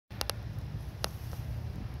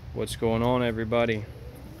What's going on, everybody?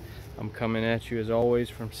 I'm coming at you as always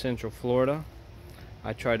from Central Florida.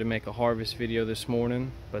 I tried to make a harvest video this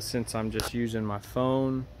morning, but since I'm just using my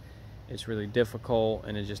phone, it's really difficult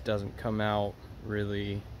and it just doesn't come out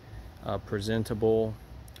really presentable.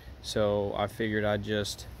 So I figured I'd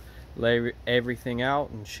just lay everything out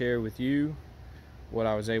and share with you what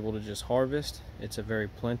I was able to just harvest. It's a very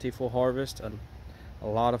plentiful harvest, a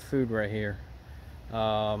lot of food right here.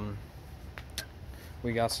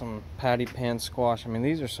 We got some patty pan squash. I mean,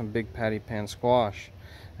 these are some big patty pan squash.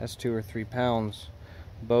 That's 2 or 3 pounds,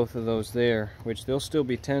 both of those there, which they'll still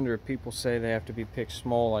be tender. People say they have to be picked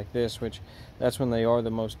small like this, which that's when they are the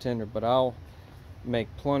most tender, but I'll make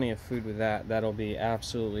plenty of food with that. That'll be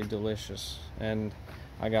absolutely delicious. And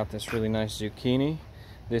I got this really nice zucchini.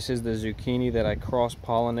 This is the zucchini that I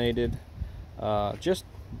cross-pollinated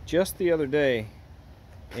just the other day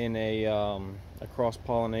in a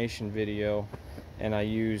cross-pollination video, and I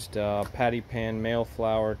used patty pan male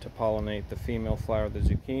flower to pollinate the female flower of the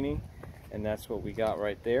zucchini, and that's what we got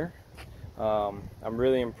right there. I'm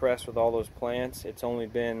really impressed with all those plants. It's only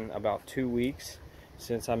been about 2 weeks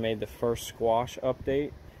since I made the first squash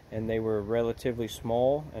update, and they were relatively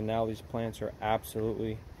small, and now these plants are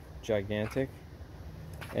absolutely gigantic.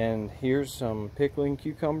 And here's some pickling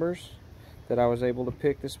cucumbers that I was able to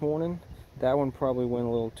pick this morning. That one probably went a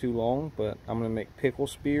little too long, but I'm going to make pickle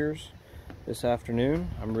spears this afternoon.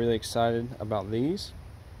 I'm really excited about these.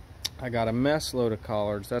 I got a mess load of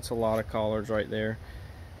collards. That's a lot of collards right there.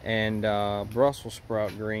 And Brussels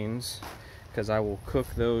sprout greens, because I will cook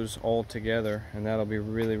those all together, and that'll be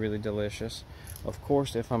really, really delicious. Of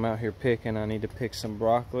course, if I'm out here picking, I need to pick some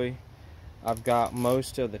broccoli. I've got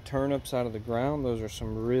most of the turnips out of the ground. Those are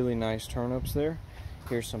some really nice turnips there.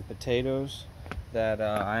 Here's some potatoes that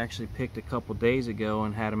I actually picked a couple days ago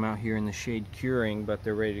and had them out here in the shade curing, but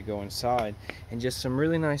they're ready to go inside. And just some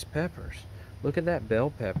really nice peppers. Look at that bell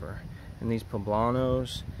pepper and these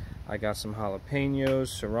poblanos. I got some jalapenos,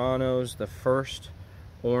 serranos, the first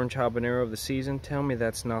orange habanero of the season. Tell me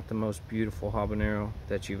that's not the most beautiful habanero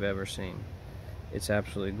that you've ever seen. It's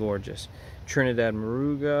absolutely gorgeous. Trinidad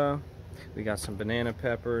moruga. We got some banana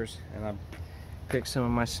peppers, and I picked some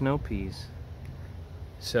of my snow peas.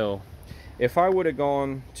 So if I would have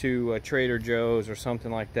gone to Trader Joe's or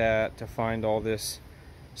something like that to find all this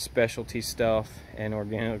specialty stuff and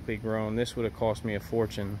organically grown, this would have cost me a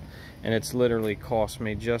fortune, and it's literally cost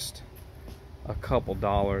me just a couple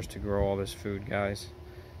dollars to grow all this food, guys.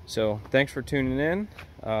 So thanks for tuning in.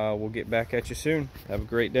 We'll get back at you soon. Have a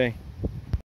great day.